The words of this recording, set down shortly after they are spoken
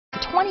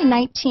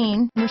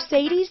2019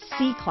 Mercedes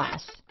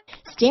C-Class.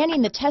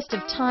 Standing the test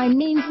of time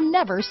means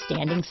never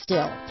standing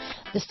still.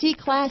 The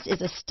C-Class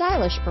is a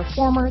stylish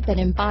performer that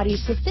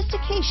embodies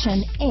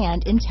sophistication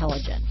and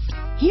intelligence.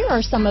 Here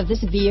are some of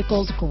this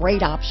vehicle's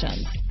great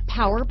options: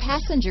 power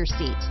passenger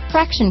seat,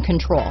 traction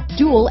control,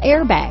 dual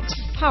airbags,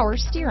 power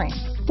steering,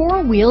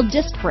 four-wheel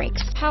disc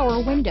brakes,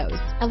 power windows,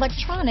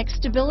 electronic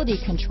stability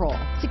control,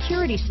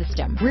 security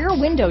system, rear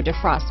window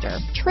defroster,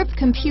 trip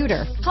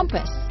computer,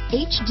 compass,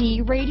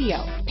 HD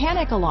radio,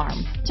 panic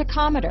alarm,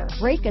 tachometer,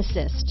 brake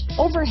assist,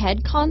 overhead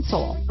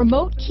console,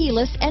 remote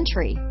keyless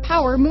entry,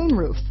 power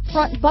moonroof,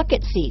 front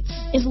bucket seats.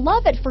 Is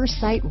love at first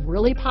sight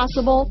really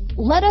possible?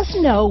 Let us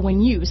know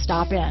when you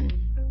stop in.